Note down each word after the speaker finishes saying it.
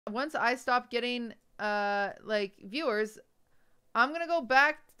once I stop getting like viewers, I'm gonna go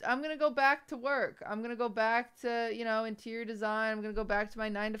back to work. I'm gonna go back to, you know, interior design. I'm gonna go back to my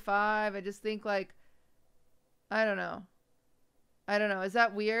 9 to 5. I just think like, I don't know. Is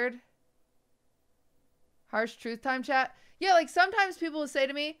that weird? Harsh truth time chat. Yeah, like sometimes people will say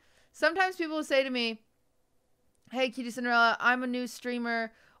to me, hey, QTCinderella, I'm a new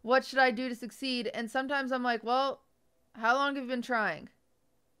streamer. What should I do to succeed? And sometimes I'm like, well, how long have you been trying?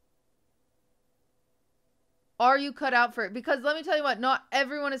 Are you cut out for it? Because let me tell you what, not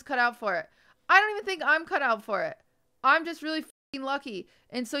everyone is cut out for it. I don't even think I'm cut out for it. I'm just really fucking lucky.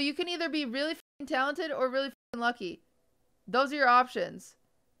 And so you can either be really fucking talented or really fucking lucky. Those are your options.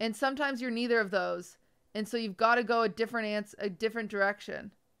 And sometimes you're neither of those. And so you've got to go a different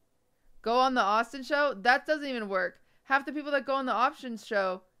direction. Go on the Austin show? That doesn't even work. Half the people that go on the options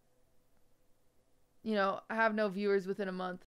show, you know, have no viewers within a month.